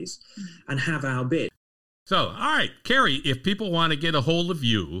franchise and have our bit. So, all right, Carrie, if people want to get a hold of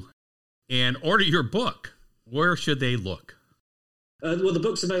you and order your book, where should they look? Well, the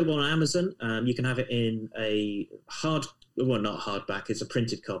book's available on Amazon. You can have it in not hardback, it's a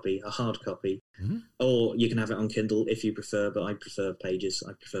printed copy, a hard copy. Mm-hmm. Or you can have it on Kindle if you prefer, but I prefer pages.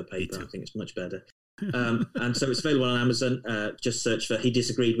 I prefer paper. I think it's much better. And so it's available on Amazon. Just search for He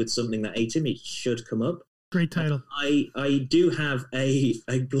Disagreed with Something That Ate Him. It should come up. Great title. I do have a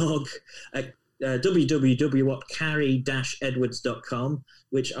blog at www.carrie-edwards.com,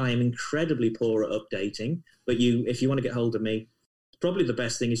 which I am incredibly poor at updating. But if you want to get hold of me, probably the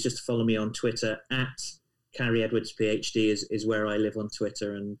best thing is just to follow me on Twitter at Carrie Edwards PhD is where I live on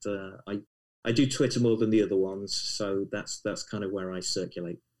Twitter, and I do Twitter more than the other ones, so that's kind of where I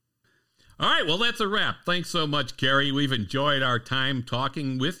circulate. All right, well, that's a wrap. Thanks so much, Carrie. We've enjoyed our time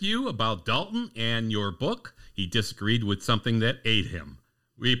talking with you about Dalton and your book, He Disagreed with Something That Ate Him.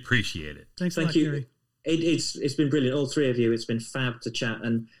 We appreciate it. Thanks a Thank lot, you. Carrie. It's been brilliant, all 3 of you. It's been fab to chat.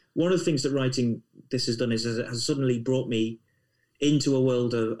 And one of the things that writing this has done is it has suddenly brought me into a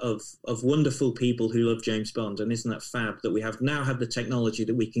world of wonderful people who love James Bond. And isn't that fab that we now have the technology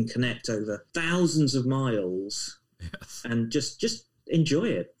that we can connect over thousands of miles and just enjoy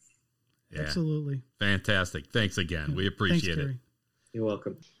it. Yeah. Absolutely. Fantastic. Thanks again. We appreciate it. You're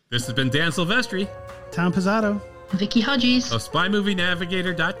welcome. This has been Dan Silvestri, Tom Pizzato, Vicky Hodges of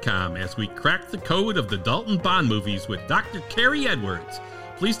SpyMovieNavigator.com as we crack the code of the Dalton Bond movies with Dr. Carrie Edwards.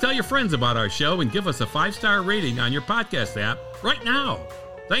 Please tell your friends about our show and give us a 5-star rating on your podcast app right now.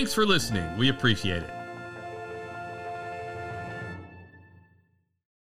 Thanks for listening. We appreciate it.